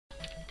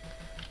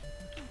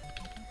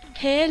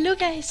Hello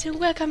guys and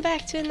welcome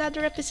back to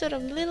another episode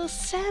of Little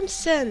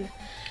Samson.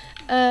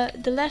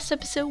 The last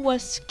episode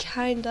was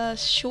kinda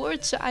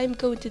short, so I'm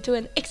going to do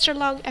an extra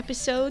long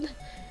episode.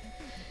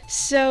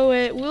 So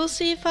we'll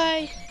see if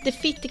I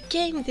defeat the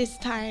game this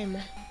time.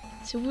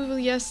 So we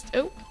will just...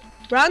 Oh,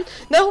 run!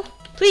 No!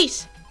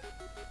 Please!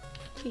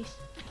 Please.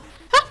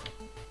 Ah!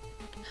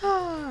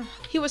 Ah!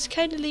 He was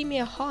kinda leaving me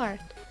a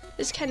heart.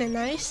 It's kinda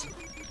nice.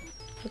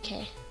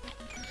 Okay.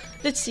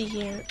 Let's see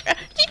here.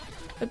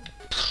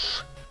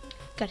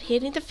 Got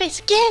hit in the face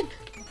again!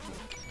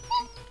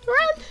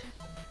 Run!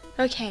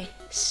 Okay,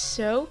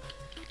 so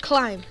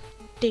climb.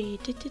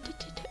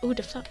 Oh,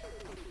 the flower.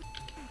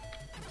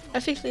 I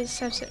think this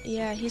Samson.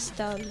 Yeah, he's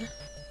done.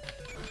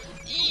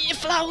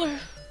 Flower!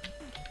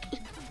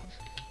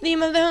 Leave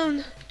him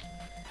alone!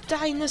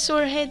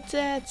 Dinosaur head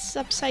that's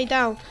upside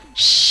down.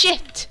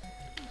 Shit!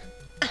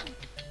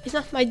 It's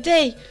not my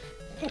day!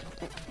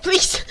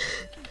 Please!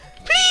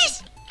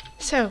 Please!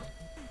 So,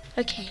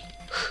 okay.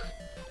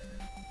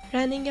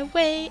 Running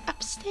away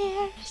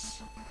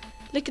upstairs.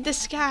 Look at the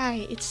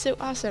sky. It's so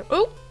awesome.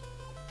 Oh!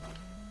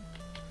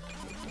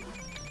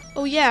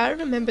 Oh yeah, I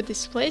remember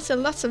this place.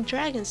 And lots of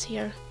dragons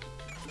here.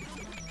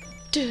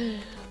 Duh.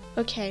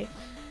 Okay.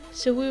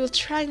 So we will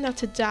try not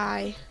to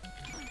die.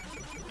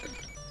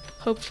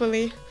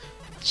 Hopefully.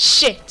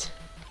 Shit!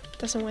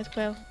 Doesn't went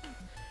well.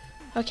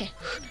 Okay.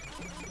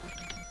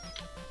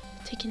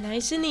 Take it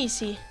nice and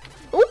easy.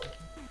 Oh!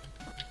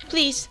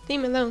 Please,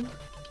 leave me alone.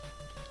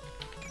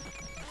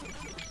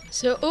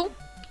 So, oh,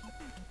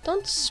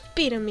 don't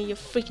spit on me, you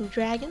freaking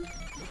dragon.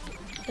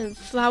 And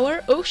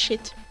flower, oh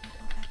shit.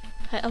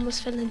 I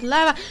almost fell in the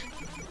lava.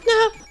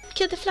 No,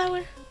 kill the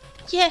flower.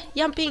 Yeah,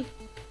 jumping.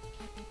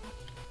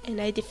 And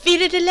I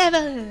defeated the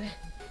level.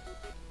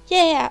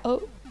 Yeah,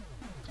 oh.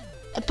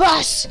 A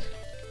boss.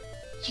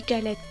 You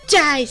gonna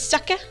die,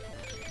 sucker.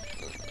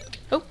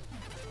 Oh,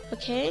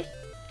 okay.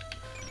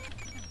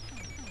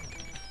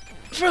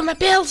 Throw my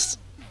pills.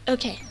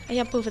 Okay, I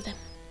jump over them.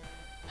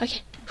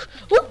 Okay.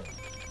 Woo.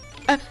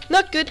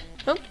 Not good.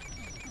 Oh.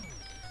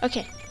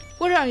 Okay.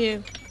 Where are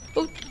you?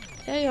 Oh,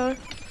 there you are.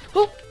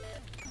 Oh.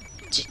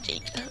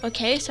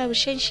 Okay, so I will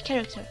change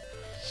character.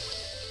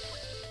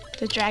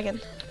 The dragon.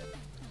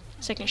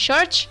 Second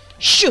charge.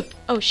 Shoot!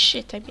 Oh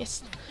shit, I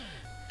missed.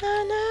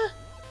 Oh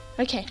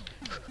no. Okay.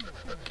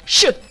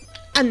 Shoot!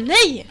 Ah,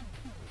 nej!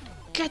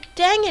 God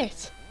dang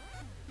it!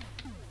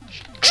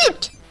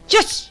 Shoot!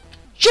 Yes!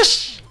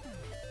 Yes!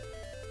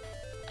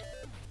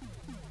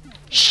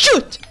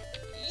 Shoot!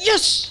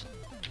 Yes!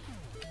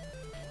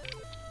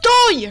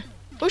 Die!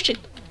 Oh shit!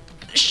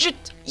 Shoot!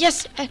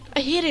 Yes! I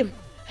hit him!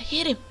 I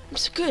hit him! I'm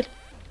so good!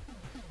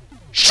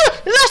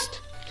 Shoot!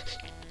 Last!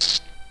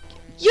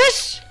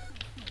 Yes!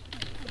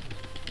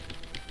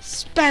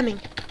 Spamming!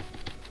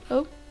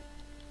 Oh?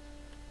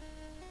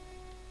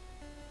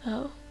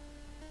 Oh?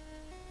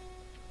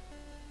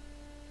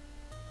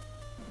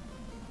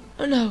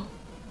 Oh no!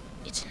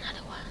 It's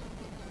another one!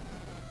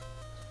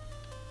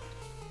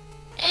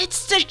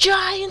 It's the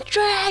giant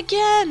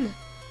dragon!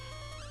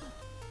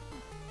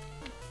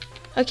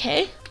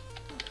 Okay.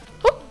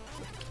 Oh.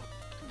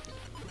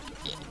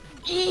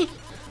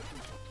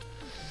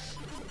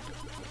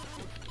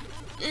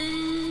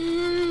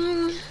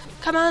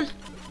 Come on.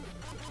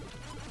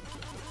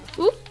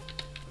 Ooh.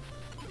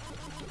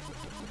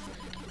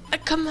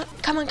 Come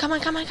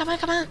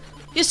on.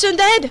 You're soon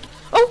dead.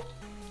 Oh.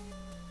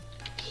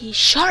 He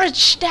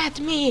charged at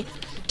me.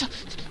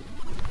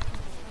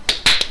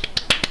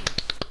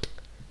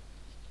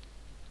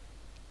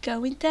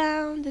 Going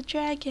down the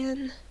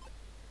dragon.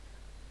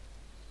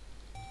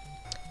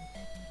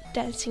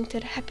 Dancing to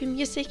the happy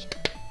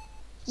music.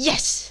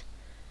 Yes!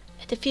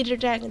 I defeated the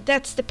dragon.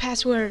 That's the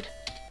password.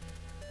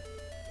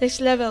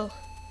 Next level.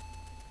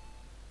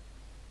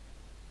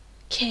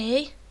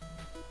 Okay.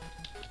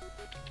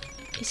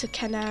 It's a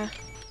kinda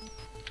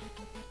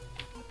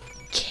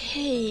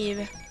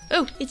cave.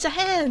 Oh, it's a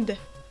hand.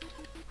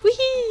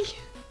 Whee!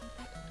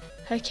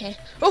 Okay.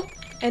 Oh,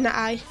 and an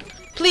eye.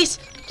 Please,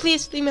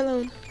 please leave me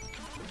alone.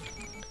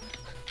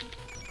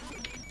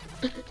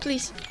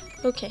 Please.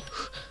 Okay.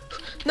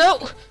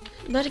 No!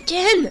 Not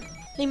again!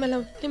 Leave me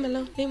alone, leave me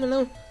alone, leave me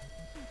alone.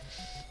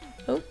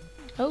 Oh,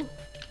 oh.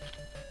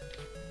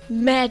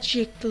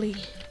 Magically.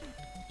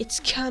 It's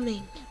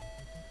coming.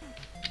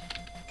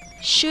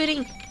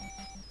 Shooting.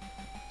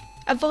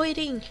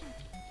 Avoiding.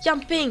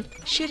 Jumping.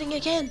 Shooting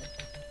again.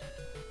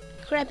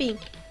 Grabbing.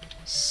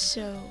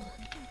 So.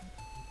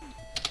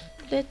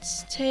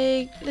 Let's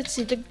see,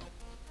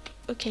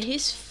 okay,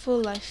 he's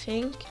full, I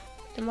think.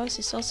 The mouse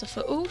is also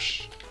full. Oh,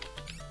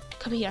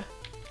 come here.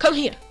 Come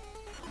here.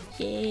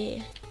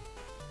 Yeah.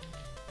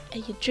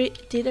 And you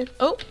didn't.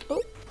 Oh.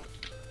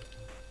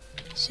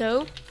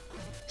 So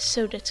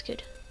that's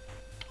good.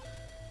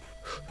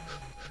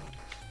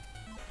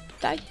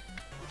 Die.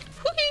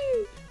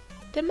 Woohoo!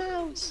 The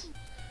mouse.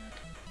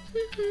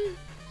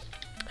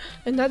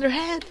 Another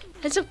hand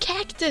and some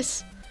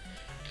cactus.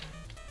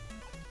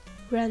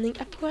 Running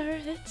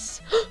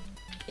upwards.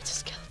 It's a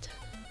skeleton.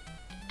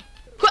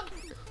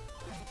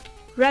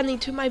 Running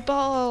to my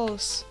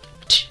balls.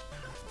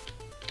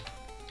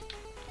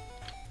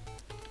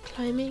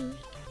 timing.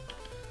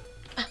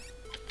 Ah,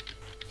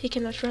 he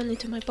cannot run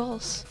into my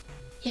balls.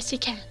 Yes, he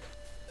can.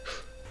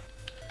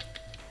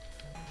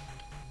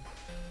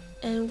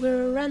 And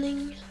we're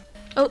running.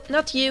 Oh,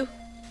 not you.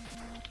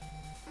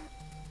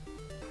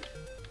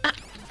 Ah,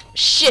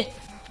 shit.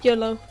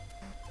 YOLO.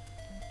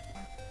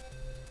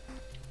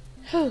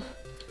 Oh.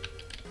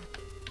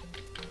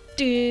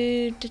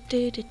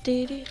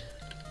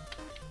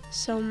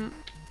 Some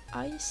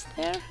ice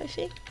there, I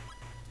think.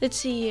 Let's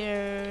see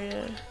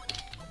here.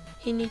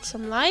 He needs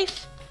some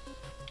life.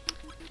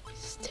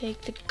 Let's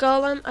take the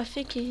golem. I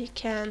think he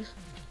can.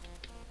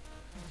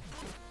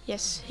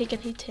 Yes, he can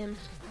hit him.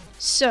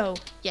 So,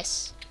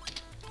 yes.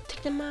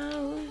 Take the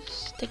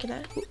mouse. Take it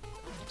out. Ooh.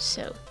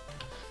 So.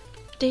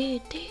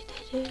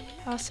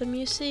 Awesome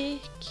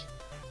music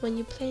when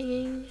you're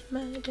playing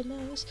the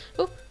mouse.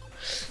 Oh.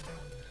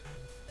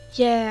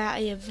 Yeah, I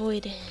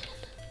avoided.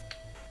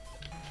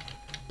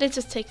 Let's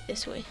just take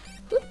this way.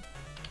 Ooh.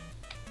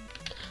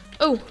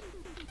 Oh,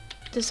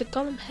 does a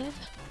golem have?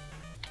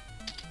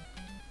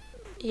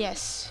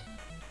 Yes.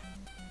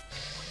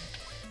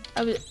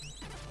 I will.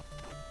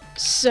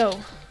 So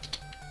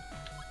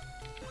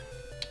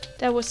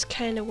that was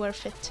kind of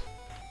worth it.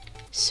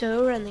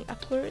 So running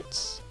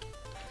upwards.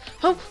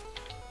 Oh,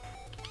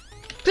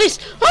 please!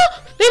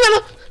 Oh, leave me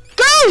alone!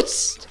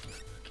 Ghost!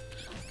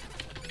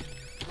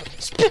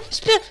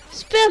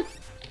 Spam!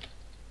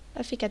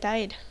 I think I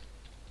died.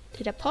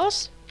 Did I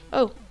pause?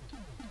 Oh.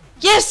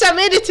 Yes, I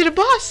made it to the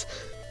boss!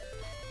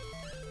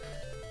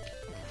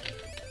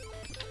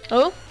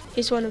 Oh,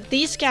 he's one of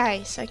these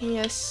guys. I can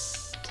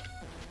just...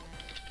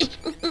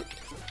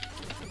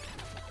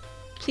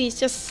 Please,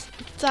 just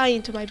die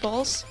into my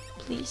balls.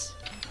 Please.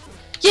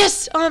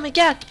 Yes! Oh my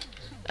god!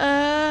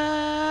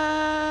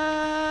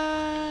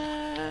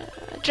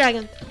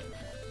 Dragon.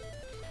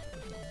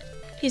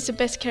 He's the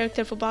best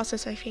character for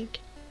bosses, I think.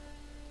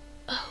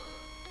 Oh,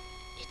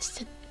 it's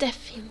the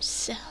death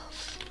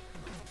himself.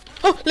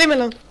 Oh, leave me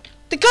alone.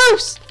 The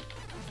ghost!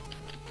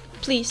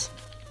 Please.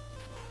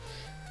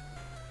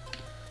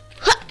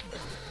 Ha!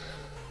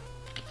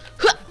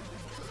 Ha!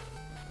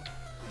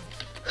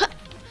 Ha!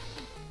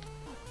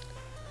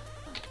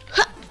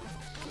 Ha!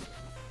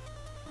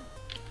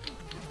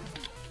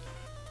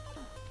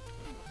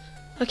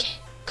 Okay,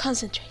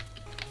 concentrate.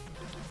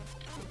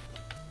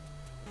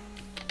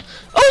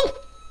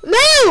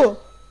 No!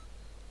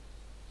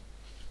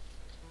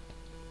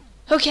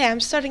 Okay, I'm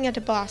starting at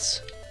the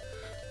boss.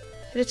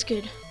 That's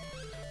good.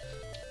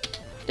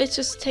 Let's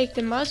just take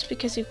the mouse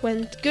because it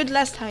went good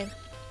last time.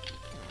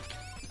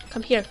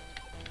 Come here.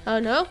 Oh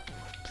no.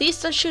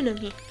 Please don't shoot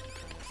at me.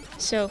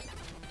 So,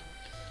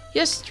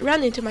 just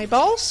run into my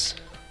balls.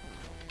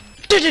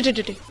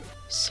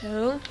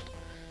 So,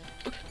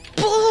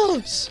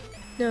 balls!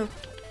 No.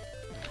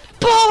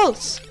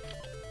 Balls!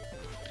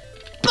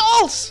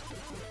 Balls!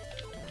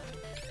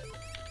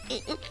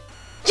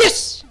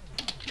 Yes!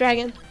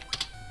 Dragon.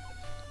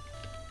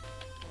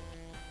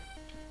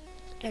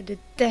 And the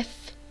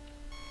death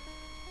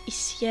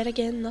is yet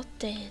again not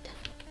dead.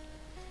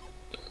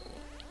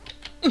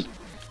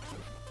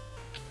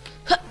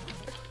 Ha!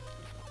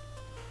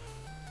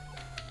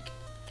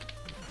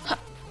 Ha!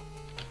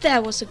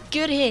 That was a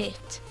good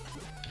hit.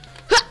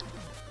 Ha!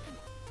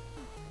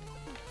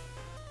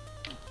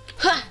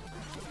 Ha!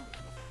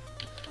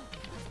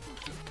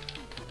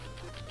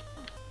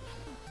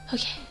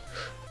 Okay.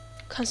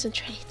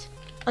 Concentrate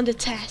on the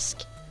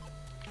task.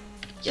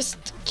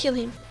 Just kill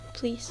him,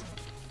 please.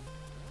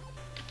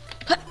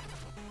 Ha!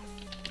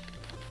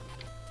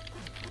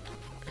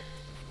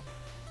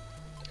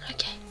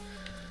 Okay.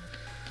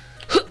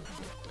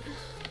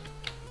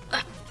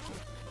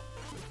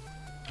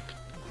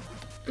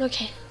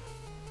 Okay.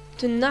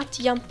 Do not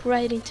jump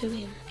right into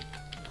him.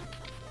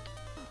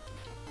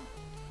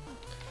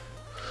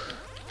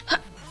 Ha!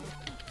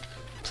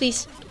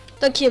 Please,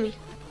 don't kill me.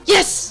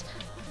 Yes!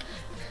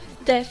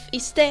 Death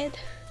is dead.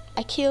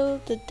 I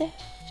killed the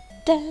death.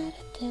 Da,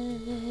 da,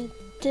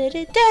 da,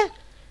 da, da.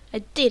 I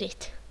did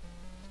it.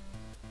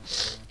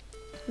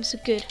 I'm so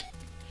good.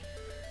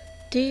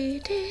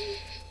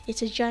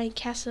 It's a giant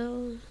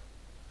castle.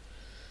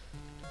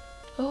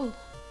 Oh,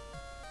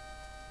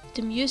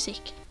 the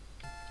music.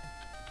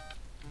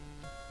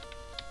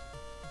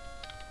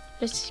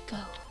 Let's go.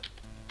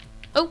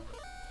 Oh,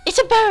 it's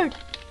a bird.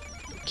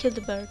 Kill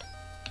the bird.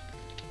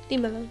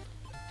 Leave me alone.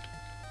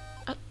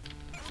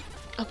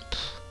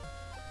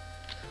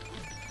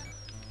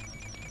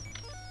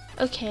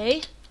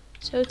 Okay,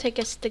 so take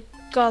us the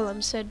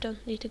golem, so I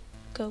don't need to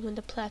go on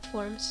the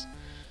platforms.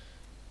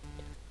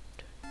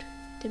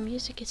 The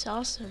music is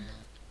awesome.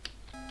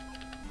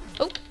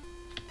 Oh,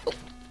 oh,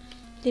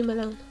 leave me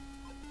alone.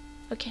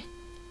 Okay,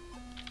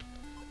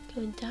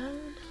 going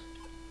down.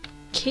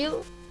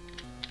 Kill.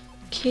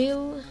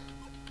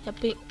 Yeah,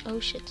 big. Oh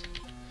shit.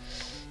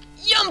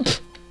 Jump!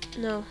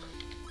 No,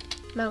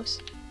 mouse.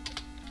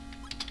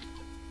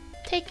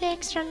 Take the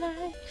extra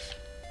life.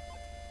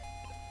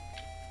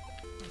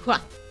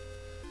 What?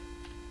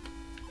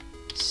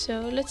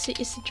 So let's see,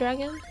 is the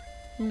dragon?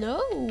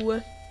 No.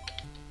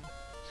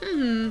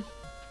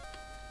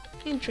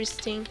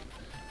 Interesting.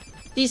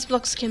 These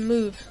blocks can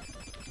move.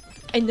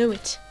 I know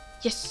it.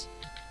 Yes.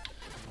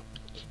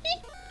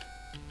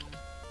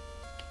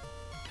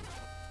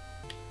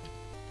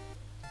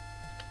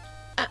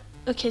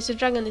 Okay, so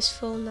dragon is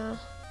full now.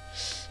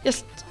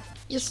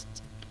 Just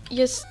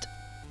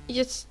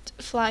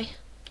fly.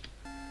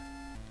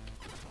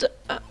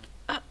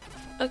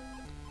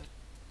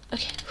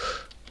 Okay.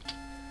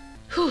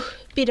 Whew.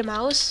 Beat a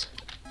mouse.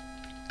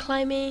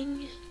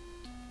 Climbing.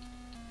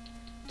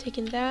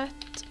 Taking that.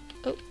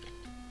 Oh.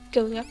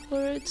 Going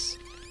upwards.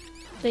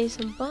 Playing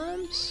some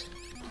bombs.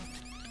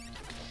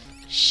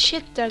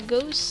 Shit, there are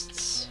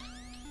ghosts.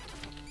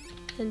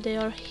 And they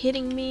are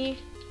hitting me.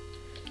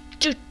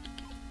 Dude.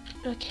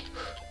 Okay.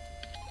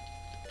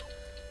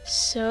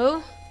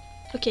 So.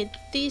 Okay,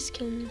 these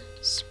can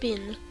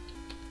spin.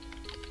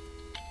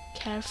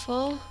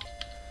 Careful.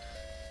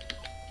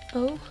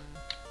 Oh.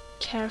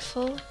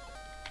 Careful.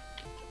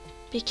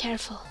 Be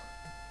careful.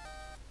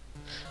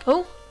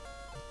 Oh.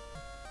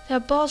 There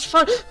are balls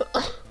fall.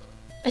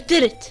 I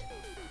did it.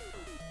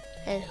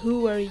 And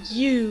who are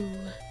you?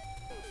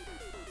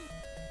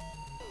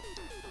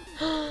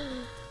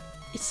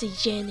 It's a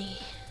Jenny.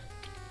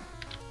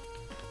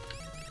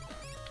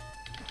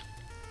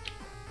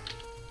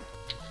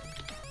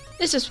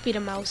 Let's just beat a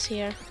mouse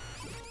here.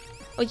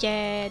 Oh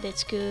yeah,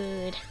 that's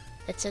good.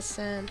 That's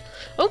awesome.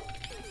 Oh!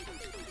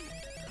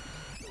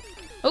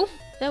 Oh,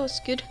 that was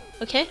good.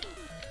 Okay.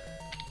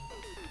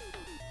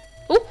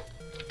 Oh!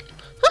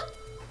 Huh!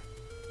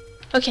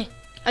 Okay,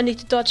 I need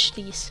to dodge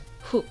these.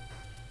 Whew.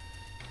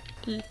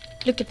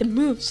 Look at the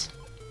moves.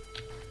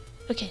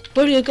 Okay,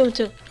 where are you going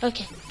to?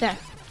 Okay, there.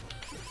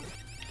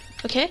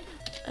 Okay,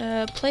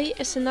 play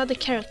as another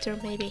character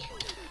maybe.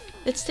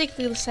 Let's take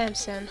little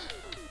Samson.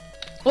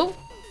 Oh!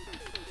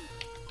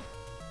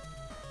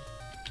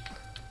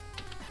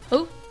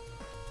 Oh!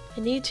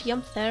 I need to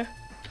jump there.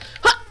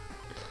 Ha!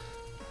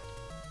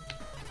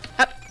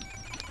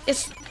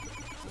 It's...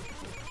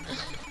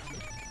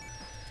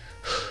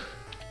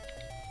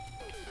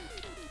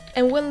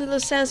 And when little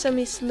Samson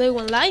is low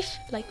on life,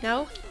 like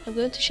now, I'm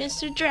going to change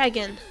to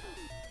dragon.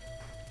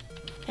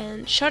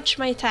 And charge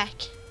my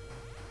attack.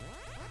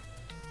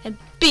 And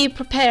be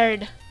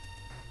prepared.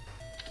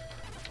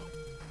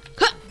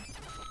 Ha!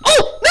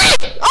 Oh! No!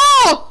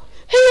 Oh!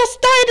 He has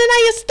died and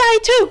I just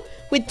died too!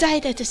 We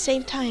died at the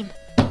same time.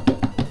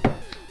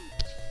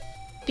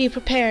 Be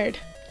prepared.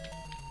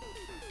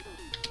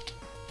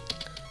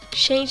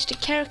 Change the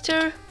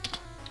character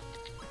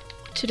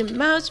to the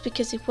mouse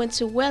because it went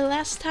so well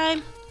last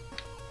time.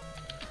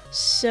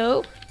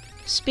 So,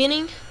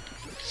 spinning.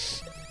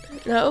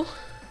 No.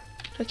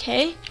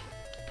 Okay.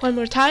 One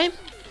more time.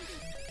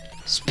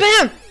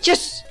 Spam!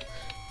 Yes!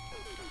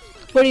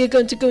 Where are you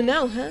going to go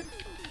now, huh?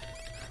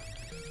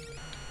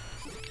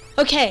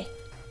 Okay.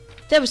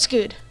 That was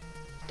good.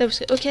 That was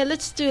good. Okay,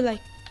 let's do like...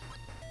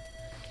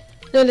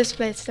 No, let's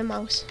play as the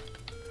mouse.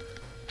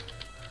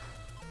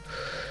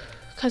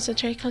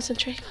 Concentrate,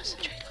 concentrate,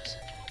 concentrate,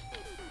 concentrate.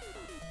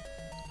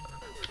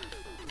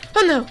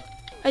 Oh no!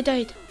 I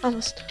died.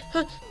 Almost.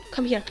 Huh?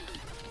 Come here.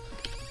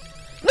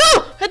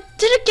 No! I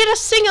didn't get a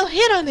single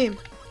hit on him!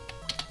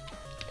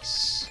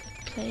 Let's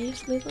play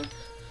this little...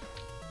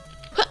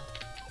 Huh.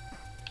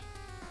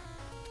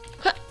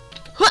 Huh.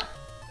 Huh.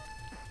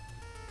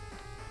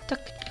 Duck.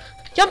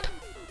 Jump!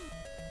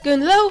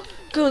 Going low,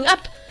 going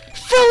up,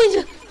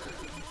 throwing...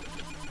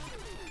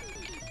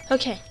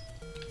 Okay.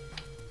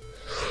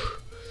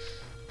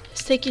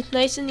 Let's take it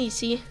nice and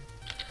easy.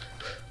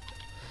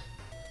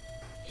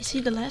 Is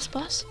he the last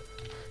boss?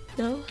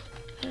 No?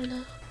 I don't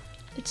know.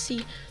 Let's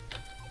see.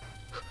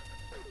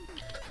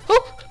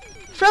 Oh!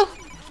 Throw!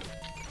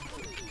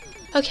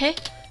 Okay.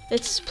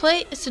 Let's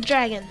play as a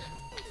dragon.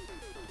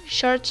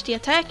 Charge the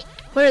attack.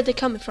 Where are they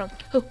coming from?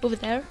 Oh, over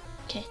there.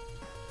 Okay.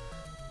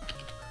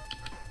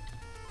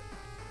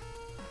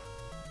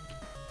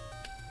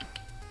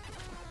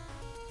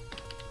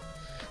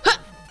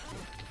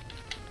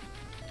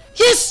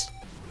 Yes!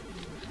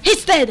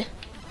 He's dead!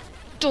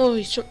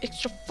 Oh, some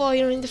extra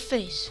fire in the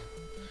face.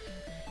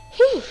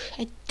 Whew,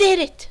 I did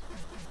it!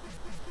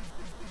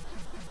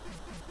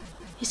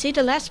 Is he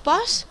the last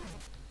boss?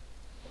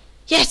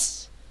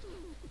 Yes!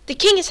 The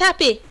king is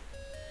happy!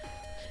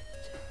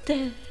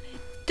 The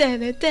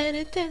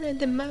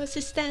mouse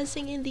is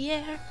dancing in the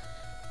air.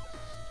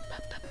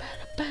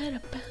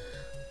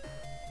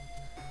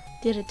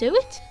 Did I do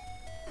it?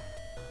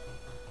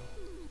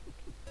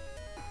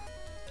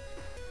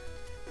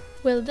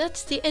 Well,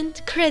 that's the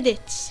end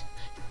credits.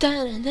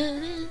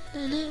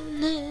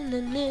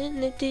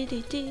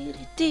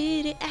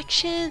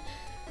 Action.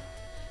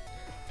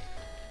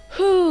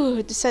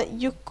 Whew, the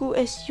sound Yuku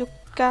es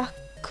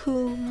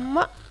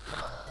Yukakuma.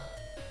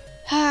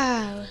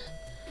 How?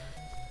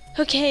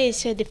 Okay,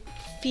 so I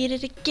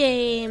defeated the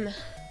game.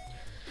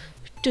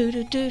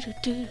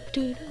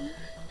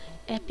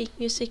 Epic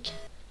music.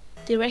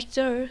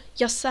 Director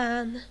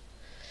Yasan.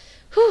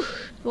 Whew.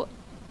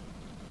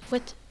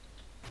 What?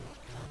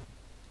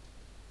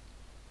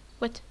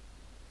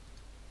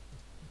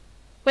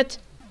 What?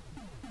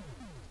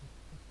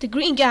 The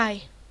green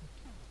guy.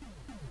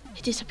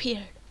 He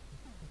disappeared.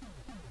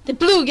 The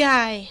blue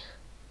guy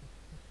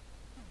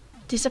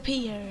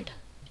disappeared.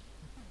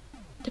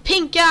 The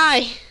pink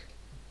guy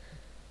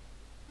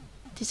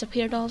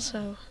disappeared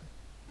also.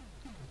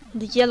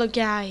 And the yellow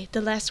guy,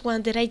 the last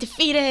one that I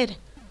defeated.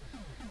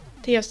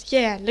 Theos,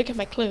 yeah, look at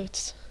my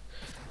clothes.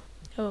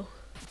 Oh.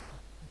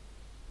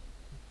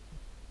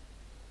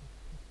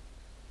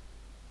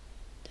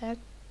 That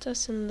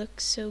doesn't look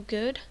so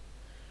good.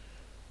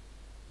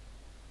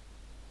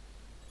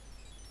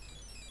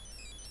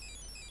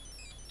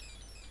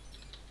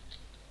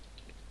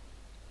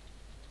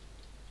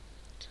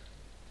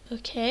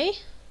 Okay.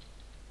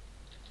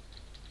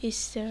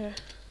 Is there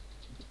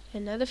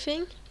another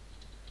thing?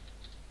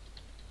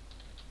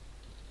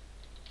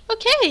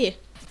 Okay!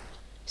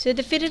 So I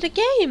defeated the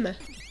game!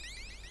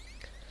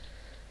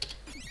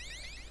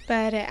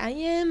 But I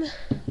am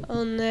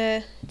on...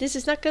 this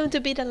is not going to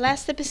be the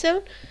last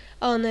episode.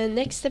 On the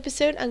next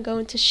episode I'm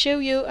going to show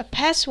you a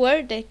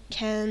password that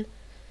can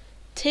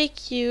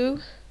take you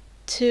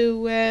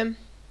to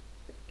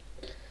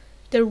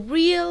the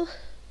real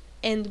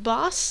end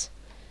boss.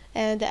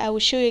 And I will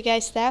show you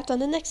guys that on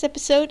the next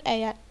episode.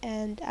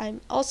 And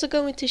I'm also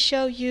going to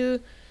show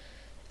you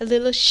a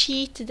little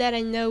sheet that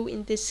I know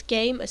in this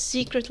game, a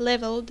secret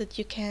level that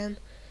you can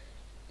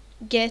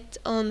get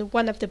on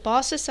one of the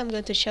bosses. I'm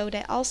going to show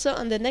that also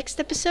on the next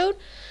episode.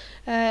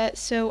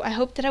 So I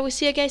hope that I will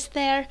see you guys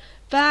there.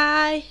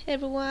 Bye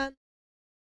everyone.